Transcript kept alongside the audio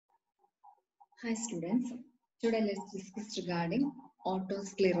Hi students, today let's discuss regarding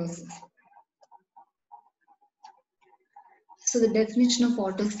otosclerosis. So the definition of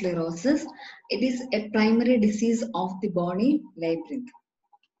otosclerosis, it is a primary disease of the bony labyrinth.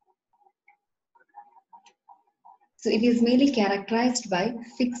 So it is mainly characterized by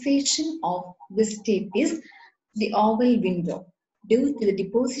fixation of the stapes, the oval window, due to the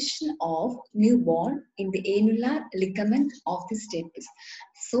deposition of new bone in the annular ligament of the stapes.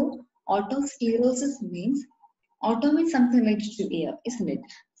 So otosclerosis means auto means something related to ear, isn't it?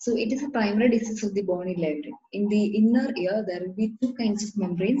 So it is a primary disease of the bony labyrinth. In the inner ear, there will be two kinds of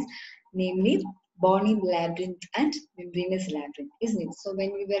membranes, namely bony labyrinth and membranous labyrinth, isn't it? So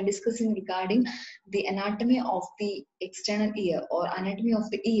when we were discussing regarding the anatomy of the external ear or anatomy of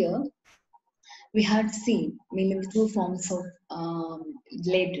the ear, we had seen mainly the two forms of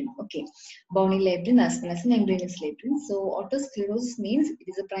labyrinth, okay, bony labyrinth as well as membranous labyrinth. So otosclerosis means it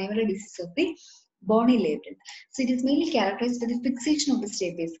is a primary disease of the bony labyrinth. So it is mainly characterized by the fixation of the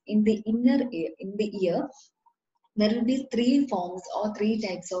stapes in the inner ear. In the ear, there will be three forms or three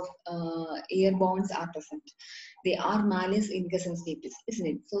types of ear bones are present. They are malleus, incus, and stapes, isn't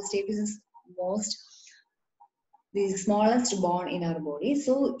it? So stapes is most the smallest bone in our body,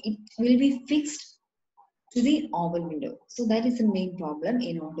 so it will be fixed to the oval window. So that is the main problem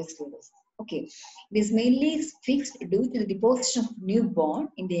in otosclerosis. Okay, it is mainly fixed due to the deposition of new bone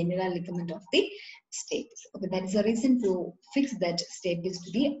in the annular ligament of the stapes. Okay, that is the reason to fix that stapes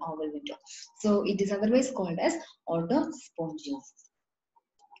to the oval window. So it is otherwise called as otospongeosis.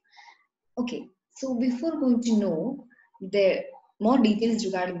 Okay, so before going to know the more details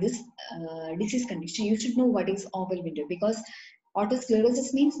regarding this disease condition, you should know what is oval window, because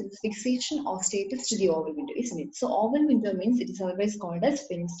otosclerosis means it's fixation of stapes to the oval window, isn't it? So oval window means it is otherwise called as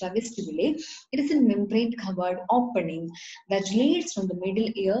fenestra vestibule. It is a membrane covered opening that leads from the middle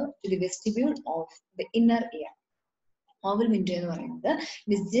ear to the vestibule of the inner ear. Oval window എന്ന് പറയുന്നത്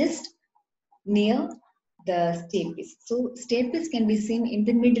it is just near the stapes. So stapes can be seen in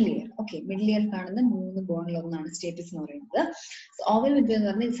the middle ear. Okay, middle ear കാണുന്ന മൂന്ന് ബോണിൽ ഒന്നാണ് stapes എന്ന് പറയുന്നത്. So oval window എന്ന്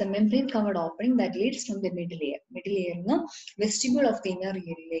പറഞ്ഞാൽ it's a membrane covered opening that leads from the middle ear. Middle ear നിന്ന് vestibule of the inner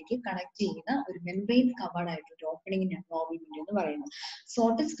earലേക്ക് connect ചെയ്യുന്ന ഒരു membrane covered ആയിട്ടൊരു ഓപ്പണിങ്ങിനാണ് oval window എന്ന് പറയുന്നത്. So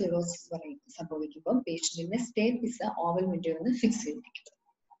otosclerosis സംഭവിക്കുമ്പോൾ പേഷ്യന്റിന്റെ stapes oval window എന്ന് ഫിക്സ് ചെയ്തിരിക്കും.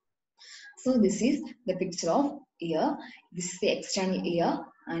 So this is the picture of ear. This is the external ear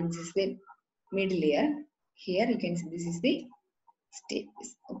and this is the middle ear. Here you can see this is the stapes.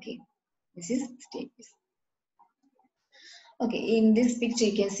 Okay, this is stapes. Okay, in this picture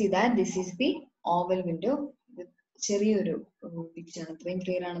you can see that this is the oval window. ചെറിയൊരു picture ആണ്, അത്രയും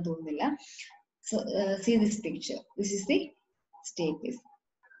clear ആണെന്ന് തോന്നുന്നില്ല. So see this picture. This is the stapes.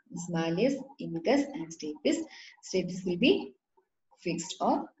 This malleus, incus and stapes. Stapes will be fixed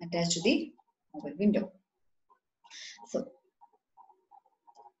or attached to the oval window. So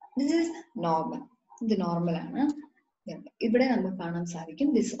this is normal. ഇത് normal ആണ്. ഇവിടെ നമുക്ക് കാണാൻ സാധിക്കും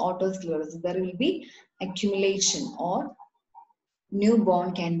this otosclerosis. There will be accumulation or new bone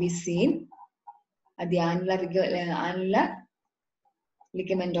can be seen at the annular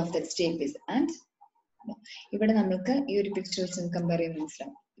ligament of that stapes. And ഇവിടെ നമുക്ക് ഈ ഒരു പിക്ചർ വെച്ച് കമ്പയർ ചെയ്യാൻ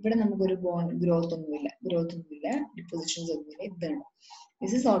മനസ്സിലാവും. ഇവിടെ നമുക്ക് ഒരു ബോൺ ഗ്രോത്ത് ഒന്നുമില്ല, ഡിപ്പോസിഷൻസ് ഒന്നുമില്ല. ഇതാണ്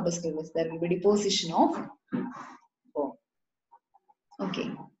this is otosclerosis. There will be deposition of bone. Okay.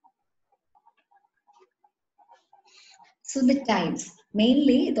 So the types,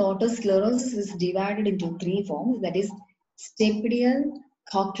 mainly the otosclerosis is divided into three forms, that is stapedial,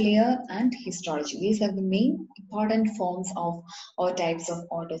 cochlear and histology. These are the main important forms of or types of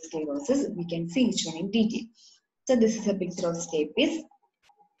otosclerosis. We can see each one in detail. So this is a picture of stapes.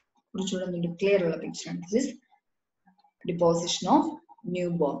 Clear picture. This is deposition of new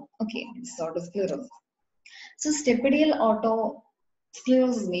bone. Okay, this is otosclerosis. So stapedial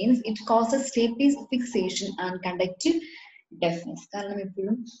otosclerosis means it causes stapes fixation and conductive deafness. കാരണം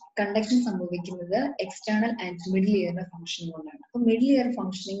എപ്പോഴും conduction സംഭവിക്കുന്നത് external and middle ഇയറിന്റെ function കൊണ്ടാണ്. അപ്പൊ middle year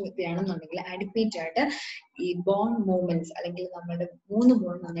functioning വേണമെന്നുണ്ടെങ്കിൽ adequate ആയിട്ട് ഈ bone movements അല്ലെങ്കിൽ നമ്മുടെ മൂന്ന്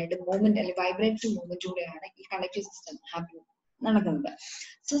ബോൺ നന്നായിട്ട് മൂവ്മെന്റ് അല്ലെങ്കിൽ വൈബ്രേറ്ററി മൂവ്മെന്റ് കൂടെയാണ് ഈ കണ്ടക്റ്റീവ് സിസ്റ്റം നടക്കുന്നത്.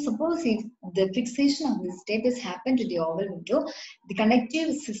 So suppose if the fixation of the stapes happen to the oval window, the conductive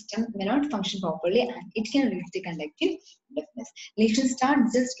system may not function properly and it can lead to conductive deafness. Lesions start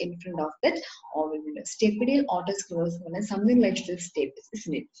just in front of that oval window. Stapedial otosclerosis is something like the stapes,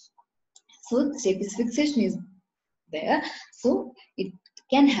 isn't it? So stapes fixation is there, so it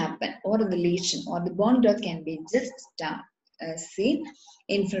can happen, or the lesion or the bone growth can be just seen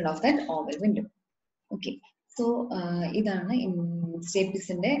in front of that oval window. Okay. So ഇതാണ്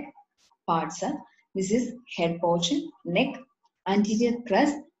stapesന്റെ parts. This is head portion, neck, anterior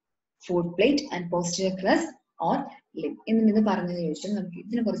crest, foot plate and posterior crest or limb. ഇന്ന് പറഞ്ഞതിന് ശേഷം നമുക്ക്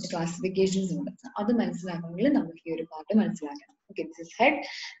ഇതിനെ കുറച്ച് classifications ഉണ്ട്. അത് മനസ്സിലാക്കണമെങ്കിൽ നമുക്ക് ഈ ഒരു പാർട്ട് മനസ്സിലാക്കണം. Okay, this is head,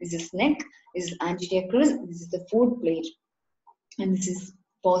 this is neck, this is anterior crest, this is the foot plate, and this is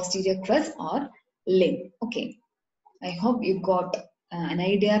posterior crest or limb. Okay, I hope you got an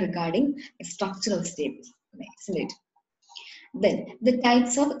idea regarding the structural stapes, isn't it? Then the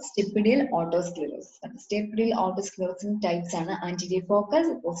types of stapedial otosclerosis. Stapedial otosclerosis types are anterior focus,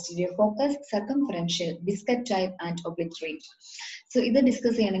 posterior focus, circumferential, biscuit type, and obliterate. So either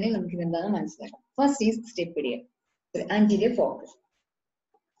discuss first is stapedial, so anterior focus.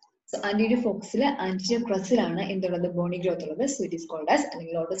 So anterior focus is anterior crest in the bony growth, so it is called as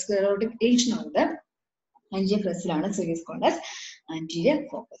otosclerotic lesion of the anterior crest, so it is called as anterior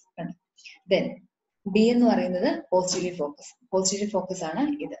focus. Then B എന്ന് പറയുന്നത് posterior focus. Posterior focus ആണ്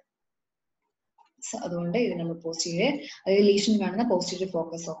ഇത്. So അതുകൊണ്ട് ഇത് നമ്മൾ posterior അതായത് lesion കാണുന്ന posterior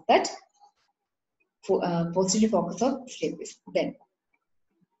focus of that posterior focus of stapes. Then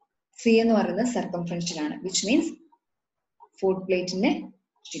C എന്ന് പറയുന്നത് circumferential ആണ്, which means foot plate-നെ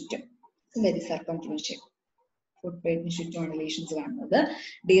ചുറ്റും. So that is circumferential. Foot plate-ന് ചുറ്റുമാണ് lesions കാണുന്നത്.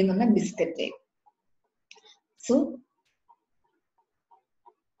 D എന്ന് പറഞ്ഞാൽ biscuit type. So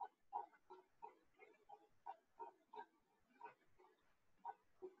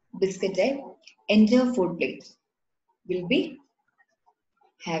biscuit type, entire foot plate will be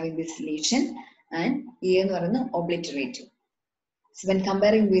having this lesion, and E എന്ന് പറയുന്നത് obliterative. So when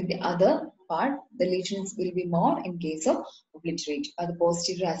comparing with the other part, the lesions will be more in case of obliterative. The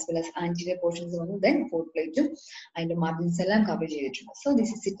posterior as well as anterior portions of then foot plate and the margins എല്ലാം cover ചെയ്തിട്ടുണ്ട്. So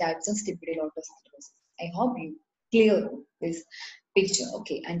this is the types of stapedial otosclerosis. I hope you clear this picture.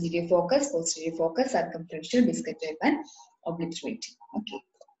 Okay, anterior focus, posterior focus, circumferential, biscuit type, and obliterative. Okay.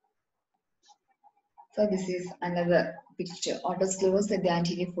 So this is another picture. Otosclerosis at the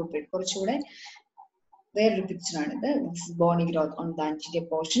anterior foot plate. Where the picture this is bony growth on the anterior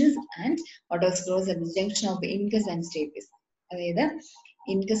portions, and otosclerosis at the junction of the incus and stapes. The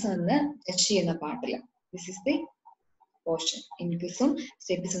incus on the touch in the part. This is the portion. Incus and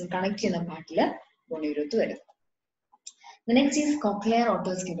stapes connect in the part. Bony growth. The next is cochlear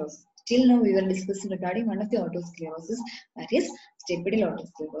otosclerosis. Till now we were discussing regarding one of the otosclerosis, that is stapedial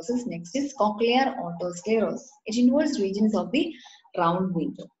otosclerosis. Next is cochlear otosclerosis. It involves regions of the round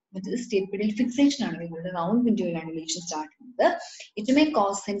window. But the stapedial fixation on the round window lesion starting. It may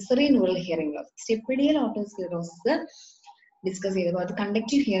cause sensory neural hearing loss. Stapedial otosclerosis discuss about the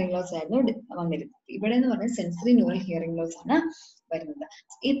conductive hearing loss. Sensory neural hearing loss.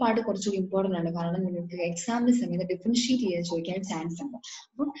 This part is important exam differentiate chance.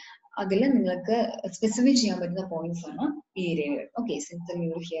 Specific points area. Okay, sensory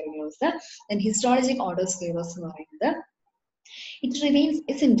neural hearing loss. Then histologic otosclerosis. It remains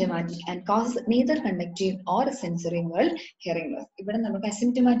asymptomatic and causes neither conductive or sensory neural hearing loss. Even the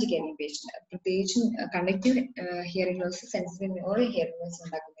asymptomatic patient, conductive hearing loss, sensory neural hearing loss.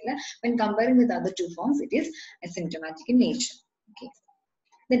 When comparing with other two forms, it is asymptomatic in nature. Okay.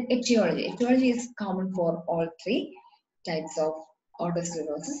 Then etiology. Etiology is common for all three types of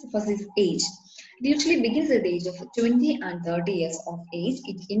otosclerosis. First is age. It usually begins at the age of 20 and 30 years of age.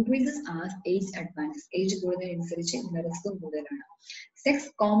 It increases as age advances. Age കൂടുതൽ. Sex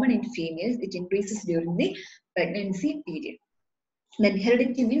common in females. It increases during the pregnancy period. Then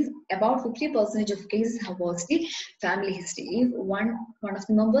heredity means about 50% of cases have positive family history. If one of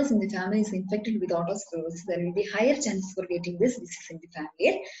the members in the family is infected with otosclerosis, there will be higher chances for getting this disease in the family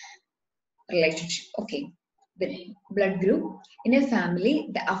relationship. Okay. The blood group. In a family,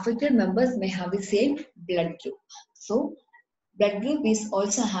 the affected members may have the same blood group. So, blood group is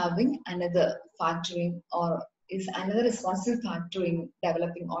also having another factor in, or is another responsible factor in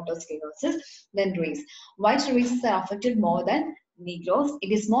developing otosclerosis than race. White races are affected more than Negroes.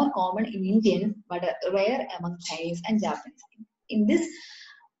 It is more common in Indian, but rare among Chinese and Japanese. In this,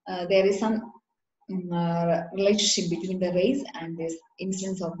 there is some relationship between the race and this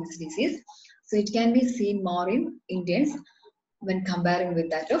incidence of this disease. So it can be seen more in Indians when comparing with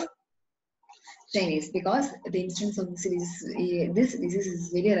that of Chinese, because the incidence of this disease is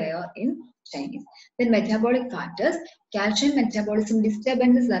very rare in Chinese. Then metabolic factors. Calcium metabolism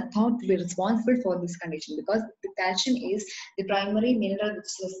disturbances are thought to be responsible for this condition, because the calcium is the primary mineral which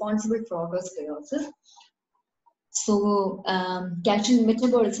is responsible for otosclerosis. So, calcium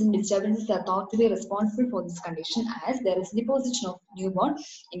metabolism disturbances are thought to be responsible for this condition, as there is deposition of newborn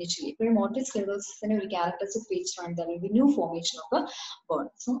initially. But otosclerosis is a characteristic feature, and there will be new formation of a bone.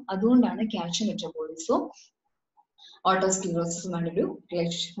 So, that's calcium metabolism. Otosclerosis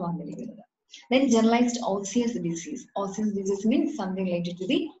relationship. Then generalized osseous disease. Osseous disease means something related to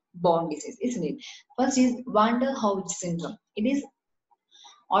the born disease, isn't it? First is Van der Hout syndrome. It is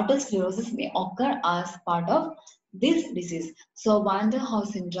otosclerosis may occur as part of this disease. So Van der Hout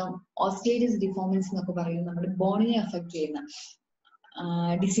syndrome, osteoitis deformans എന്നൊക്കെ പറയുന്നത് നമ്മുടെ ബോണിനെ affect ചെയ്യുന്ന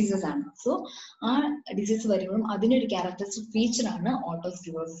diseases ആണ്. So ആ disease വരുമ്പോഴും അതിനൊരു characteristic feature ആണ്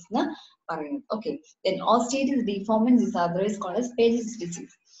ഓട്ടോസ്ക്ലിറോസിസ് എന്ന് പറയുന്നത്. Okay, then osteoitis deformans is otherwise called as Paget's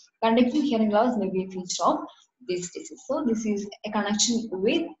disease. Conductive hearing loss may be a feature of this disease. So this is a connection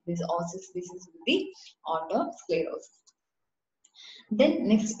with this osteoitis disease with the otosclerosis. Then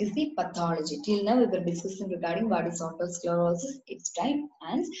next is the pathology. Till now we were discussing regarding what is otosclerosis, its type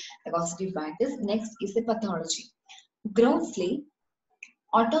and the causative factors. Next is the pathology. Grossly,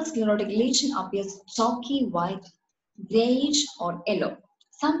 otosclerotic lesion appears chalky white, grayish or yellow.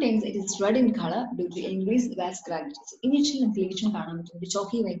 Sometimes it is red in color due to increased vascularity. So initial lesion കാണാൻ പറ്റും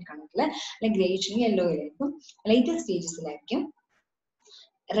chalky white കളറിൽ അല്ലെങ്കിൽ grayish yellow ആയിരിക്കും. Later stages like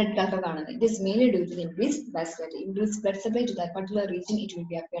red color കാണുന്നത്. It is mainly due to the increased vascularity. Increased blood supply to that particular region, it will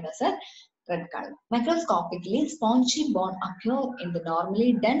be appeared as a red color. Microscopically, spongy bone appear in the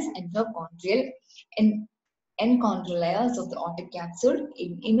normally dense endochondral and enchondral layers of the aortic capsule. In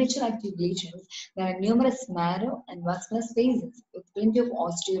immature active lesions, there are numerous marrow and vascular spaces with plenty of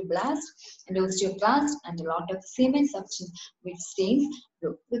osteoblasts and osteoclasts and a lot of cement substance which stains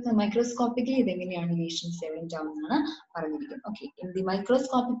blue. With the microscopically, ഇതെങ്ങനെയാണ് lesions evident ആവുന്നതാണ് പറഞ്ഞിരിക്കുന്നത്. Okay, in the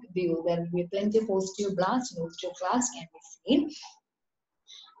microscopic view, there will be plenty of osteoblasts and osteoclasts can be seen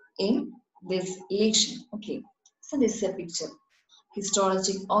in this lesion. Okay, so this is a picture.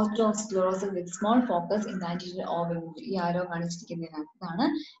 Histologic otosclerosis with small focus in the anterior orbit. ഈ ആരോ കാണിച്ചിരിക്കുന്നതിനകത്താണ്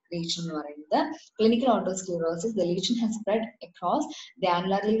lesion എന്ന് പറയുന്നത്. Clinical otosclerosis, the lesion has spread across the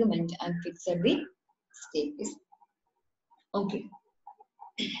annular ligament and fixed at the stapes. Okay.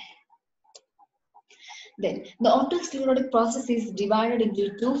 Then the otosclerotic process is divided into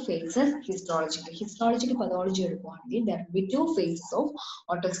two phases histologically. Histological pathology എടുക്കുകയാണെങ്കിൽ there will be two phases of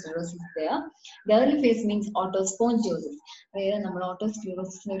otosclerosis there. The early phase means autospongiosis. അതായത് നമ്മൾ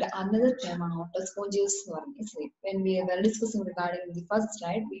otosclerosis ഒരു another term ആണ് autospongiosis എന്ന് പറയുന്നത്. When we were discussing regarding the first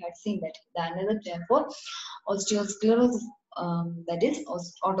slide, we had seen that the another term for osteosclerosis, that is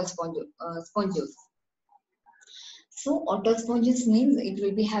autospongiosis. So otosponges means it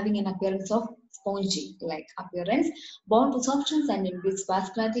will be having an appearance of spongy-like appearance. Bone resorptions and increased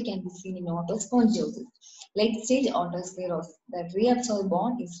vascularity can be seen in autospongiosis. Late stage otosclerosis, the reabsorbed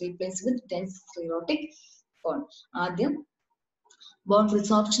bone is replaced with dense sclerotic bone. ആദ്യം bone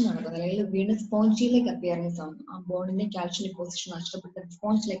റിസോർപ്ഷൻ നടക്കുന്നത് അല്ലെങ്കിൽ വീണ്ടും സ്പോഞ്ചി-like appearance ആണ്. ആ ബോണിന്റെ calcium deposition നഷ്ടപ്പെട്ട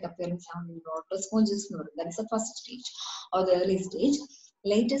സ്പോഞ്ച്-like appearance ആണ് ഓട്ടോസ്പോഞ്ചസ് എന്ന് പറയുന്നത്. That is the first stage or the early stage.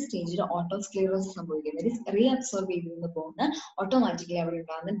 Later stage otosclerosis സംഭവിക്കുന്നത് reabsorb ചെയ്തിരുന്ന ബോണ് ഓട്ടോമാറ്റിക്കലി അവിടെ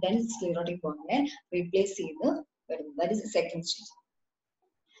ഉണ്ടാകുന്ന dense sclerotic ബോണിനെ റീപ്ലേസ് ചെയ്ത് വരുന്നത്. That is the second stage.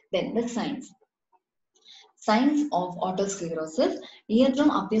 Then the signs. Signs of otosclerosis. Eardrum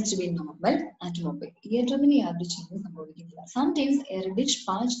appears to be normal and mobile. Eardrumine യാതൊരു ചേഞ്ചും സംഭവിക്കുന്നില്ല. Sometimes a reddish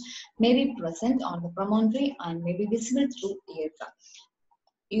patch may be present on the promontory and may be visible through eardrum.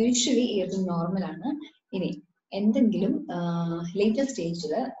 Usually eardrum normal ആണ്. ഇനി എന്തെങ്കിലും later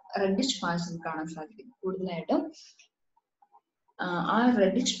സ്റ്റേജിൽ reddish patch കാണാൻ സാധിക്കും. കൂടുതലായിട്ടും ആ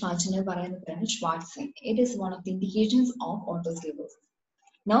റെഡിഷ് പാച്ചിനെ പറയുന്നതാണ് Schwarz sign. It is one of the indications of ഓട്ടോസ്ക്ലെറോസിസ്.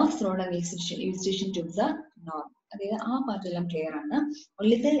 Nose, throat and eustachian tubes are normal. അതായത് ആ പാർട്ടെല്ലാം ക്ലിയർ ആണ്.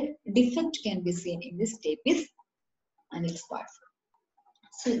 Only the defect can be seen in this stapes and its parts.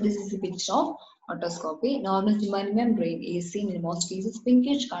 So this is a picture of otoscopy. Normal tympanic membrane is seen in most cases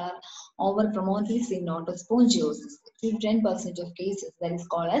pinkish color over promontory in autospongiosis. 10% of cases that is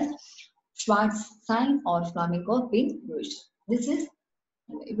called as Schwartz sign or flamingo pink bluish. This is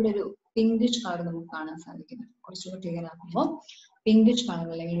ഇവിടെ ഒരു pinkish colour നമുക്ക് കാണാൻ സാധിക്കുന്നത്. കുറച്ചുകൂടെ clear ആക്കുമ്പോൾ pinkish colour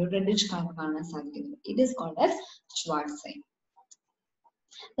അല്ലെങ്കിൽ reddish colour കാണാൻ സാധിക്കുന്നത്. It is called as Schwartz sign.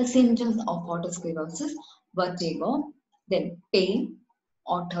 The symptoms of otosclerosis: vertigo, then pain,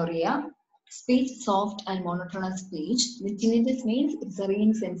 otorrhea, speech soft and monotonous speech. The tinnitus means it's a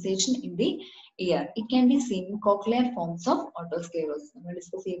ringing sensation in the ear. It can be seen in cochlear forms of otosclerosis. നമ്മൾ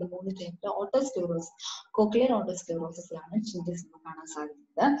discuss ചെയ്ത മൂന്ന് type otosclerosis, cochlear otosclerosis ലാണ് tinnitus കാണാൻ സാധിക്കുന്നത്.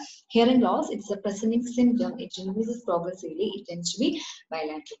 Hearing loss, it's a presenting symptom. It increases progressively. It tends to be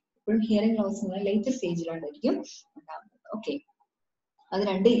bilateral. ഇപ്പോഴും hearing loss എന്നുള്ള later സ്റ്റേജിലായിരിക്കും ഉണ്ടാകുന്നത്. Okay, അത്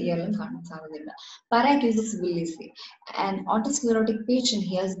രണ്ട് ഇയറിലും കാണാൻ സാധ്യതയുണ്ട്. Paraacousis willis. An otosclerotic patient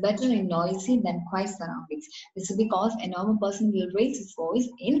hears better in noisy than quiet surroundings. This is because a normal person will raise his voice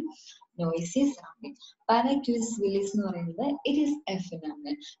in noisy surroundings. Paraacousis willis എന്ന് പറയുന്നത് it is a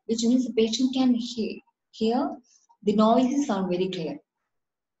phenomenon which means the patient can hear the noisy sound very clear.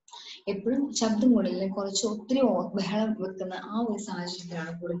 എപ്പോഴും ശബ്ദം കൂടുതൽ കുറച്ച് ഒത്തിരി ബഹളം വെക്കുന്ന ആ ഒരു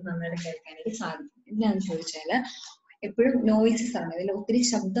സാഹചര്യത്തിലാണ് കൂടുതൽ നന്നായിട്ട് കേൾക്കാനായിട്ട് സാധിക്കും. എന്താണെന്ന് ചോദിച്ചാൽ എപ്പോഴും നോയിസസ് ആണ്, അതിൽ ഒത്തിരി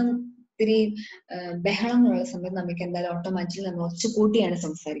ശബ്ദം ഒത്തിരി ബഹളങ്ങളുള്ള സമയത്ത് നമുക്ക് എന്തായാലും ഓട്ടോമാറ്റിക്കലി നമ്മൾ ഒച്ച കൂട്ടിയാണ്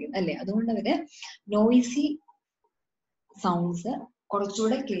സംസാരിക്കുന്നത് അല്ലേ. അതുകൊണ്ട് അവര് നോയിസി സൗണ്ട്സ്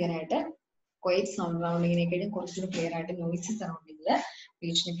കുറച്ചുകൂടെ ക്ലിയർ ആയിട്ട്, ക്വയറ്റ് സറൗണ്ടിങ്ങിനെക്കാളും കുറച്ചുകൂടെ ക്ലിയർ ആയിട്ട് നോയിസി സറൗണ്ടിങ്ങിൽ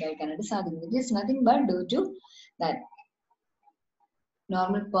പേഷ്യന്റ് കേൾക്കാനായിട്ട് സാധിക്കും. It is nothing but due to that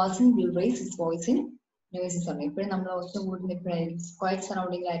normal person will raise his voice in noisy surrounding. ഇപ്പോഴും നമ്മൾ ഒച്ച കൂടുന്ന എപ്പോഴായിരിക്കും ക്വയറ്റ്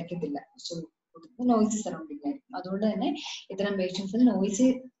സറൗണ്ടിങ്ങിലായിരിക്കത്തില്ല, നോയിസി സറൗണ്ടിങ്ങിലായിരിക്കും. അതുകൊണ്ട് തന്നെ ഇത്തരം പേഷ്യൻസിന് നോയിസി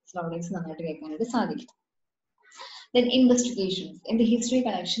സറൗണ്ടിങ്സ് നന്നായിട്ട് കേൾക്കാനായിട്ട് സാധിക്കും. Then investigations. In the history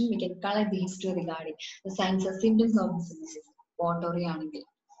collection, we can collect the history regarding the signs and symptoms of diseases. Ottoria ആണെങ്കിൽ,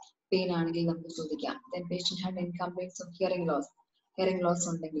 pain ആണെങ്കിൽ നമുക്ക് ചോദിക്കാം. Then patient had any complaints of hearing loss. Hearing loss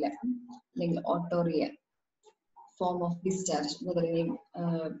ഉണ്ടെങ്കിൽ അല്ലെങ്കിൽ ottoria form of discharge,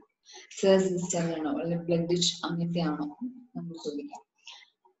 cells discharge ആണോ അല്ലെങ്കിൽ bloodish അങ്ങനത്തെ ആണോ നമ്മൾ ചോദിക്കാം.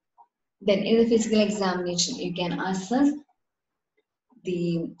 Then in the physical examination, you can assess the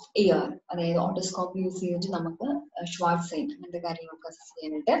ear, അതായത് ഓട്ടോസ്കോപ്പ് യൂസ് ചെയ്തിട്ട് നമുക്ക് ഷ്വാർട്സ് സൈൻ അങ്ങനത്തെ കാര്യങ്ങളൊക്കെ അസസ്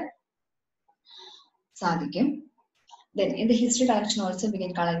ചെയ്യാനായിട്ട് സാധിക്കും. Then in the history collection also we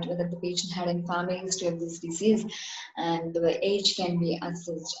can collect whether the patient had any family history of this disease and the age can be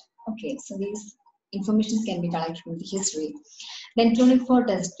assessed. Okay, so these informations can be collected from the history. Then tuning fork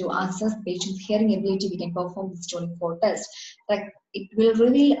test to assess patient's hearing ability, we can perform this tuning fork test. Like it will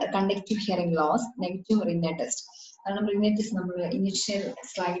reveal a conductive hearing loss, negative Rinne test. Rinne test നമ്മൾ initial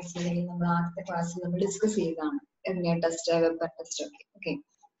slides അല്ലെങ്കിൽ നമ്മൾ ആദ്യത്തെ ക്ലാസ്സിൽ നമ്മൾ discuss ചെയ്തതാണ് Rinne test, weber test ഒക്കെ. Okay.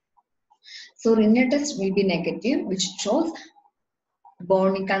 So Rinne test will be negative, which shows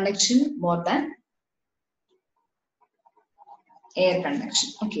bone conduction more than air conduction.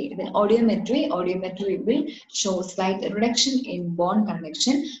 Okay, then audiometry will show slight reduction in bone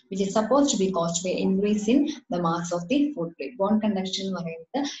conduction, which is supposed to be caused by increase in the mass of the foot plate. Bone conduction എന്ന്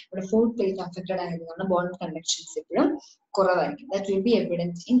പറയുന്നത് ഇവിടെ foot plate affected ആയതുകൊണ്ട് bone conductions എപ്പോഴും കുറവായിരിക്കും. That will be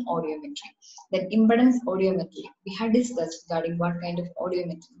evident in audiometry. Then impedance audiometry, we had discussed regarding what kind of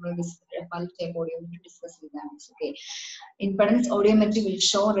audiometry. പല type audiometry discuss ചെയ്തതാണ്. Okay, impedance audiometry will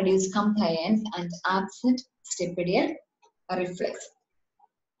show reduced compliance and absent stapedial reflex.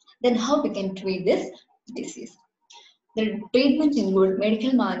 Then how we can treat this disease? The treatment include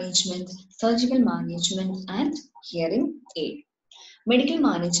medical management, surgical management and hearing aid. Medical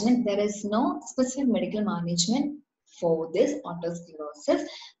management, there is no specific medical management for this otosclerosis,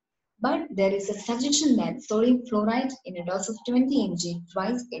 but there is a suggestion that sodium fluoride in a dose of 20 mg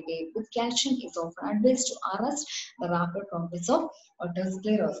twice a day with calcium is often advised to arrest the rapid progress of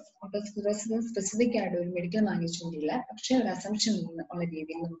otosclerosis. Otosclerosis specific ആയിട്ട് ഒരു medical management ഇല്ല, പക്ഷേ ഒരു assumption ഉള്ള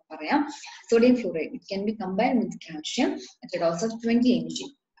രീതിയിൽ നമുക്ക് പറയാം sodium fluoride, it can be combined with calcium at a dose of 20 mg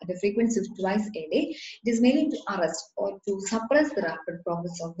at a frequency of twice a day. It is mainly to arrest or to suppress the rapid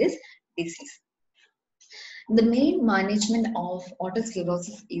progress of this disease. The main management of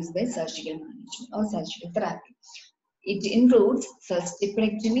otosclerosis is by surgical management or surgical therapy. It includes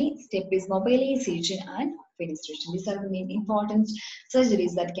staphylectomy, stapes mobilization, and fenestration. These are the main important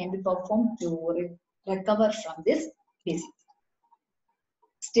surgeries that can be performed to recover from this disease.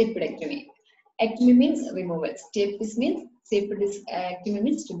 Staphylectomy. Ectomy means removal. Stapes means ectomy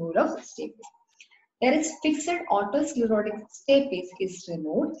means removal of stapes. There is fixed otosclerotic stapes is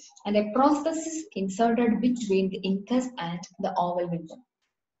removed and a prosthesis is inserted between the incus and the oval window.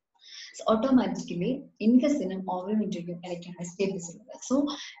 So automatically incus in an oval window electronic stapes. So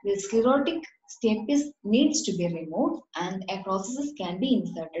the sclerotic stapes needs to be removed and a prosthesis can be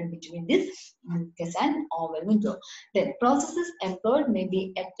inserted between this incus and oval window. The prosthesis employed may be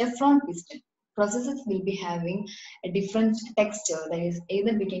a Teflon piston. Prosthesis will be having a different texture, that is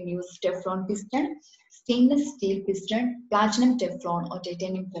either we can use Teflon piston, stainless steel piston, platinum Teflon or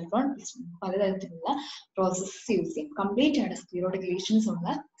titanium Teflon piston. പലതരത്തിലുള്ള process use ചെയ്യും. Complete ആയിട്ട് സ്ക്ലീറോട്ടിക് lesions ഉള്ള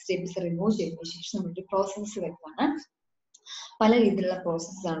steps remove ചെയ്തതിനു ശേഷം നമ്മൾ process വെക്കാണ്. പല രീതിയിലുള്ള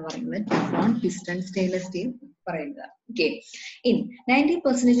പ്രോസസ്സ് ആണ് പറയുന്നത് ടെഫ്ലോൺ, പിസ്റ്റൺ, സ്റ്റെയിൻലെസ് സ്റ്റീൽ പറയുന്നത്. Okay, in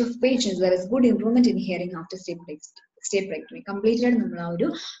 90% of patients there is good improvement in hearing after staphylectomy. Complete ആയിട്ട് നമ്മൾ ആ ഒരു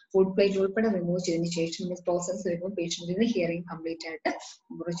ഫുഡ് പ്ലേറ്റ് ഉൾപ്പെടെ റിമൂവ് ചെയ്തതിനു ശേഷം പ്രോസസ്സ് വരുമ്പോൾ പേഷ്യന്റിന് ഹിയറിംഗ് കംപ്ലീറ്റ് ആയിട്ട്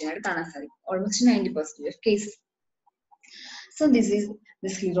ഇംപ്രൂവ് ചെയ്യാനായിട്ട് കാണാൻ സാധിക്കും. Almost 90% of cases. So this is the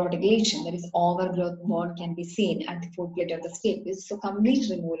sclerotic lesion, that is overgrowth bone can be seen at the foot plate of the stapes. So complete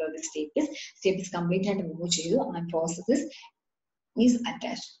removal of the stapes complete ആയിട്ട് remove ചെയ്തു and processes is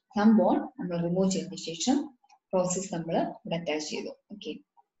attached. Some bone നമ്മൾ remove ചെയ്തതിനു ശേഷം process നമ്മൾ ഇവിടെ attach ചെയ്തു. Okay,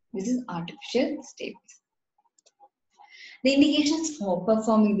 this is artificial stapes. The indications for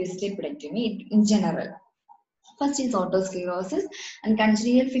performing this staphylectomy in general. First is otosclerosis and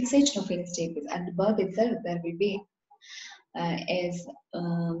congenital fixation of any stapes. At the birth itself, there will be as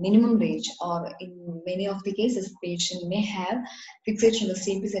minimum range, or in many of the cases patient may have fixation of the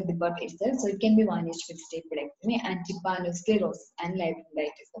stapes at the birth itself, so it can be managed with stapledectomy. And trypanosclerosis and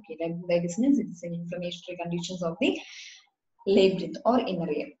labyrinthitis. Okay, labyrinthitis means it is an inflammatory conditions of the labyrinth or inner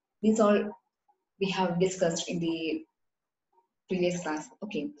ear. These all we have discussed in the previous class.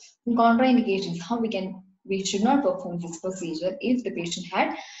 Okay, in contraindications, how we should not perform this procedure if the patient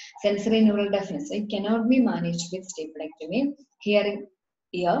had sensory neural deafness. So it cannot be managed with stapledectomy. Hearing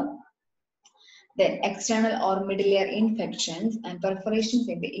ear, then external or middle ear infections and perforations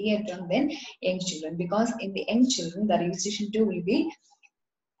in the eardrum, then young children, because in the young children the resistance too will be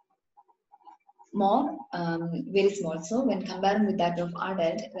more very small. So when comparing with that of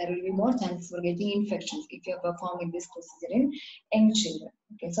adult, there will be more chance for getting infections if you are performing this procedure in young children.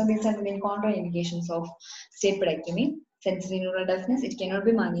 Okay, so these are the main contraindications of stapledectomy. Sensory neural deafness, it cannot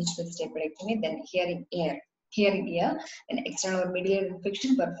be managed with stapledectomy. Then hearing ear, then external or middle ear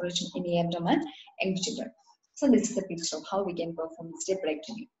infection, perforation in eardrum and young children. So this is the picture of how we can perform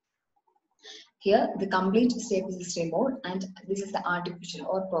stapledectomy. Here the complete stapes is removed, and this is the artificial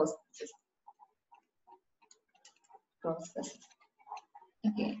or prosthesis.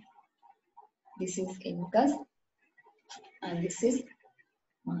 Okay, this is incus and this is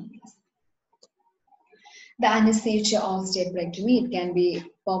malleus. The anesthesia of stapledectomy, it can be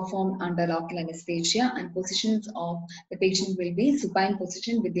performed under local anesthesia, and positions of the patient will be supine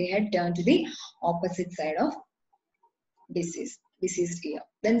position with the head turned to the opposite side of deceased ear.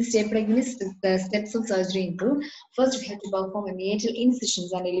 Then the stapledectomy, the steps of surgery include: first we have to perform a meatal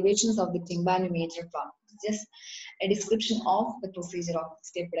incisions and elevations of the tympanomeatal flap. Just a description of the procedure of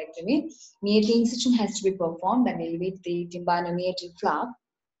stapledectomy. Meatal incision has to be performed and elevate the tympanomeatal flap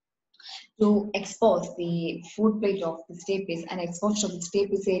to expose the food plate of the stapes, and exposure of the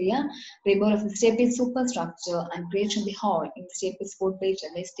stapes area, removal of the stapes superstructure, and creation of the hole in the stapes food plate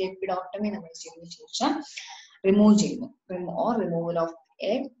and the stapedectomy removal of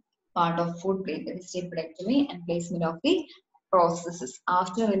a part of food plate, that is stapedectomy, and placement of the prosthesis.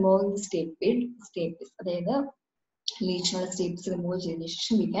 After removing the stapes, the lesional stapes removal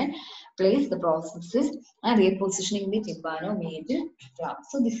generation, we can place the prosthesis and repositioning the tympanomeatal flap.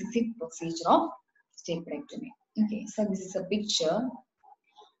 So this is the procedure of stapledectomy. Okay, so this is a picture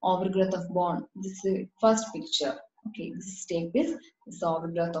overgrowth of bone. This is the first picture. Okay, this is stapes. This is the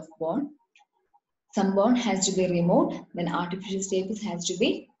overgrowth of bone. Some bone has to be removed, then artificial stapes has to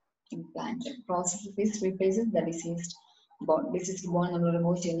be implanted. Prosthesis replaces the deceased bone. This is bone number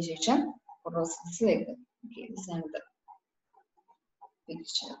removal generation. Prosthesis like that. Okay, this is another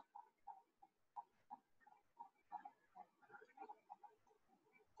picture.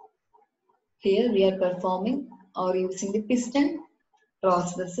 Here we are performing or using the piston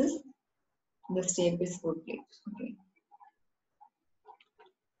prosthesis, the stapes foot plate. Okay.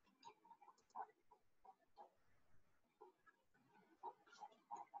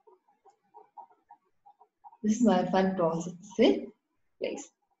 This is where fun prosthesis place.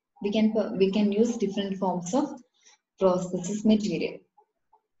 We can use different forms of prosthesis material.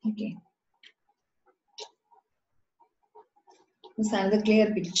 Okay. This is another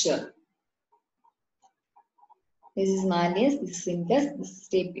clear picture. This is malleus, this is incus, this is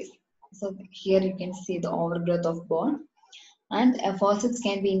stapes. So here you can see the overgrowth of bone, and forceps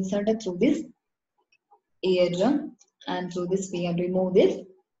can be inserted through this eardrum, and through this we can remove this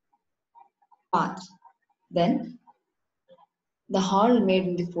part. Then the hole made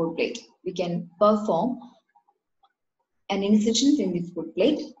in the foot plate, we can perform an incision in the foot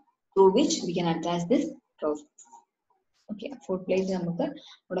plate through which we can attach this prosthesis. Okay, foot plate നമുക്ക്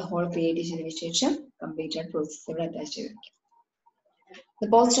ഇവിടെ hole create ചെയ്തതിനു ശേഷം completed process ഇവിടെ attach ചെയ്തിരിക്കും. The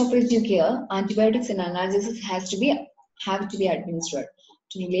post-operative care, antibiotics and analgesics have to be administered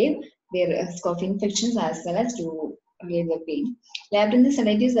to relieve their risk of infections as well as to relieve the pain. Labyrinthic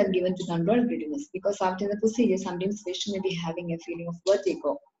sedatives are given to control giddiness, because after the procedure, sometimes patient may be having a feeling of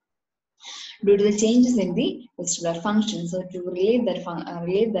vertigo due to the changes in the vestibular function. So to relieve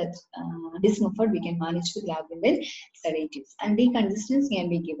that discomfort, we can manage with labyrinthic sedatives. And decongestants can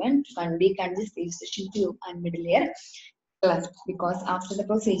be given to decongest the eustachian tube and middle ear cleft, because after the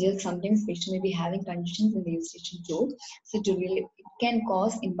procedure, sometimes patient may be having conditions in the eustachian tube. So to relieve, it can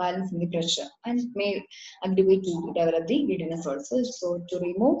cause imbalance in the pressure, and it may aggravate to develop the giddiness also. So to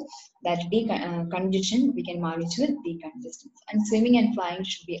remove that condition, we can manage with decongestants. And swimming and flying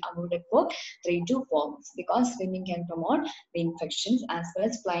should be avoided for 3 to 4 months, because swimming can promote the infections, as well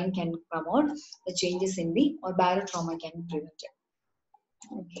as flying can promote the changes in the or barotrauma can be prevented.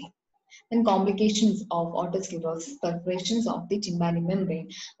 Okay. Then complications of otosclerosis, perforations of the tympanic membrane.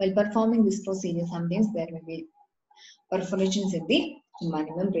 While performing this procedure, sometimes there may be perforations in the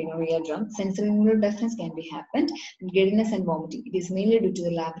tympanic membrane or eardrum. Sensory neural deafness can be happened, and giddiness and vomiting. It is mainly due to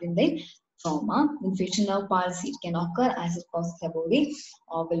the labyrinthine trauma. Then facial nerve palsy, it can occur as it passes above the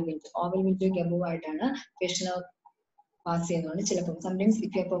oval window. Oval window above ആയിട്ടാണ് facial nerve palsy എന്നാണ് ചിലപ്പോൾ. Sometimes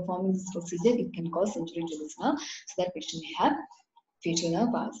if you are performing this procedure, it can cause injury to this nerve, so that patient may have facial nerve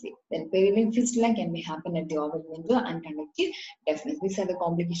palsy. Then perineal fistula can be happen at the oval window and conductive deafness. These are the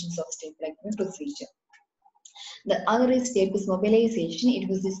complications of staplectomy procedure. The other is stapes mobilization. It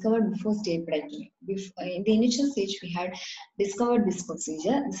was discovered before staplectomy. In the initial stage, we had discovered this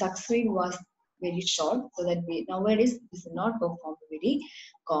procedure. The success rate was very short, so that nowadays this is not performed very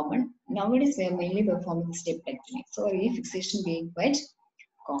common. Nowadays we are mainly performing staplectomy, so refixation being quite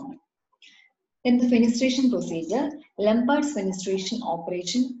common. Then the fenestration procedure, Lambert's fenestration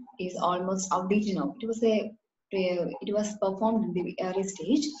operation is almost outdated now. It was performed in the early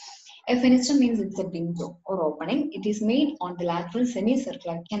stage. A fenestra means it's a window or opening. It is made on the lateral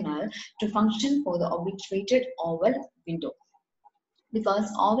semicircular canal to function for the obturated oval window. Because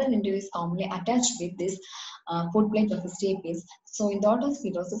oval window is commonly attached with this footplate of the stapes. So in the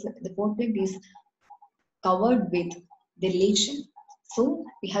otosclerosis, the footplate is covered with the lesion. So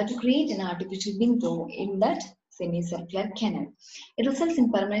we have to create an artificial window in that semicircular canal. It results in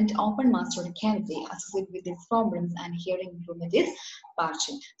permanent open mastoid cavity associated with its problems, and hearing improvement is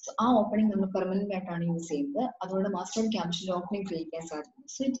partial. So our opening നമ്മൾ permanent ആയിട്ടാണ് use ചെയ്യുന്നത്. അതുകൊണ്ട് mastoid cavity opening create സാധിക്കും.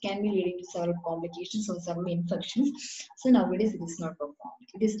 So it can be leading to several complications or several infections. So nowadays it is not performed.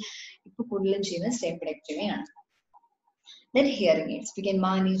 It is ഇപ്പോൾ കൂടുതലും ചെയ്യുന്നത് staplectomy ആണ്. Then hearing aids, we can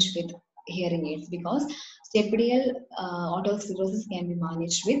manage with hearing aids because stapedial otosclerosis can be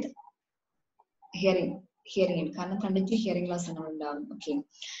managed with hearing aid. കാരണം conductive hearing loss ആണ് ഉണ്ടാകും. Okay.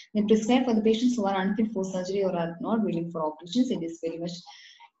 Then prescribed for the patients who are unfit for surgery or are not willing for operations. It is very much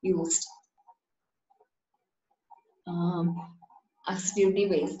used assistive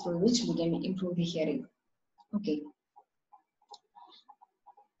device through which we can improve the hearing. Okay.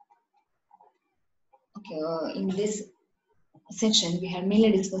 Okay. In this section, we had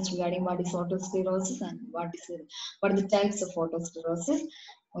mainly discussed regarding what is otosclerosis and what are the types of otosclerosis.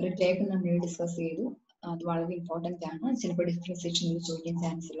 Or a type നമ്മൾ discuss ചെയ്തു. അത് വളരെ important ആണ്. ചിലപ്പോൾ differentiation ചോദിക്കാൻ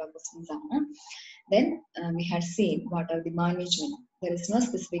chance ഉള്ള questions ആണ്. Then we had seen what are the management. There is no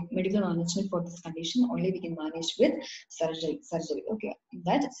specific medical management for this condition. Only we can manage with surgery. Okay,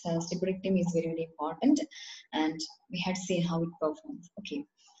 that staplectomy is very, very important, and we had seen how it performs. Okay,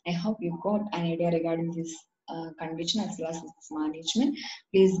 I hope you got an idea regarding this condition as well as its management.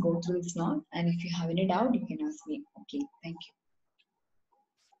 Please go through this note, and if you have any doubt, you can ask me. Okay, thank you.